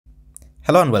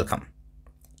Hello and welcome.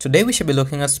 Today we shall be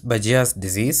looking at Buerger's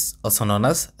disease, also known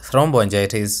as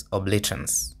Thromboangiitis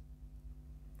Obliterans.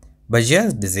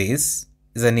 Buerger's disease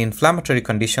is an inflammatory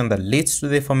condition that leads to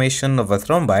the formation of a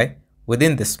thrombi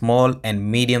within the small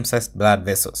and medium-sized blood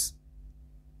vessels.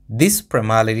 This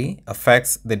primarily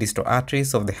affects the distal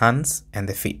arteries of the hands and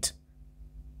the feet.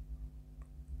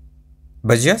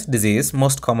 Buerger's disease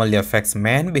most commonly affects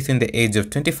men between the age of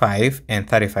 25 and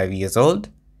 35 years old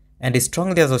and is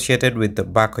strongly associated with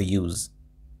tobacco use.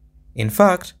 In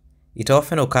fact, it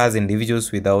often occurs in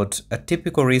individuals without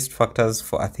atypical risk factors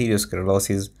for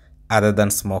atherosclerosis other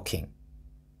than smoking.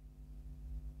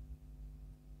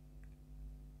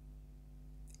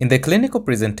 In the clinical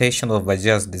presentation of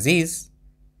Buerger's disease,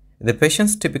 the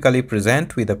patients typically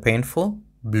present with a painful,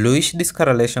 bluish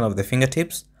discoloration of the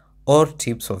fingertips or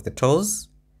tips of the toes,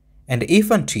 and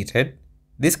if untreated,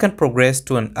 this can progress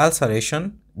to an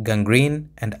ulceration, gangrene,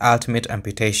 and ultimate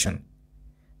amputation.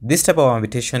 This type of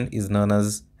amputation is known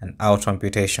as an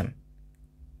autoamputation.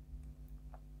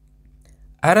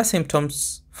 Other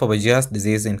symptoms for Buerger's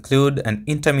disease include an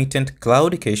intermittent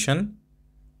claudication,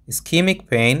 ischemic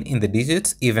pain in the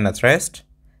digits even at rest,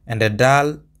 and a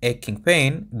dull, aching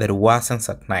pain that worsens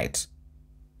at night.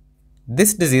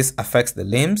 This disease affects the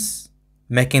limbs,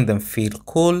 making them feel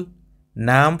cool,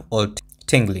 numb, or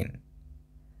tingling.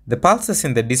 The pulses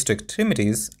in the distal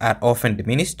extremities are often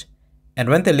diminished, and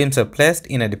when the limbs are placed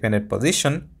in a dependent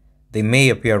position, they may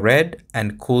appear red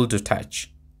and cool to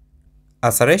touch.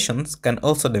 Ulcerations can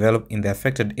also develop in the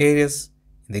affected areas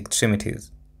in the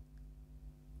extremities.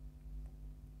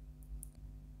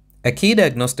 A key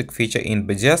diagnostic feature in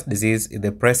Buerger's disease is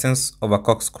the presence of a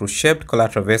corkscrew-shaped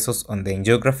collateral vessels on the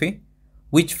angiography,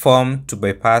 which form to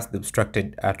bypass the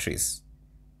obstructed arteries.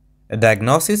 The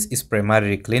diagnosis is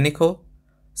primarily clinical,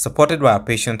 supported by a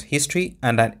patient history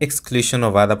and an exclusion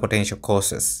of other potential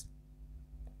causes.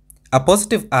 A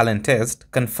positive Allen test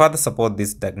can further support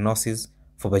this diagnosis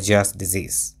for Buerger's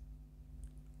disease.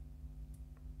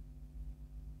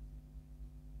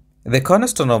 The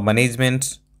cornerstone of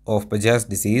management of Buerger's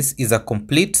disease is a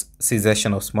complete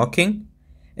cessation of smoking,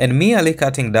 and merely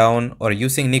cutting down or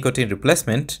using nicotine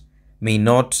replacement may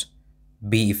not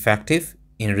be effective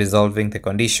in resolving the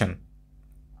condition.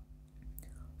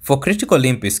 For critical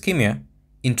limb ischemia,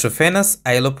 intravenous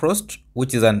iloprost,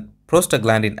 which is a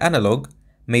prostaglandin analog,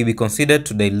 may be considered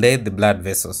to dilate the blood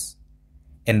vessels,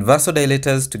 and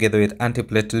vasodilators together with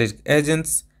antiplatelet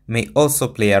agents may also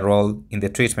play a role in the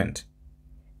treatment.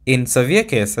 In severe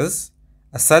cases,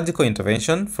 a surgical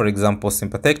intervention, for example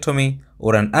sympathectomy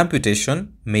or an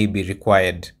amputation, may be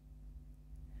required.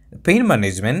 Pain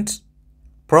management,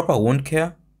 proper wound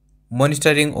care,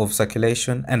 monitoring of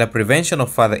circulation, and a prevention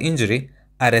of further injury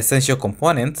are essential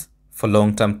components for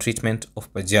long-term treatment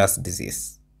of Buerger's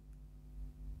disease.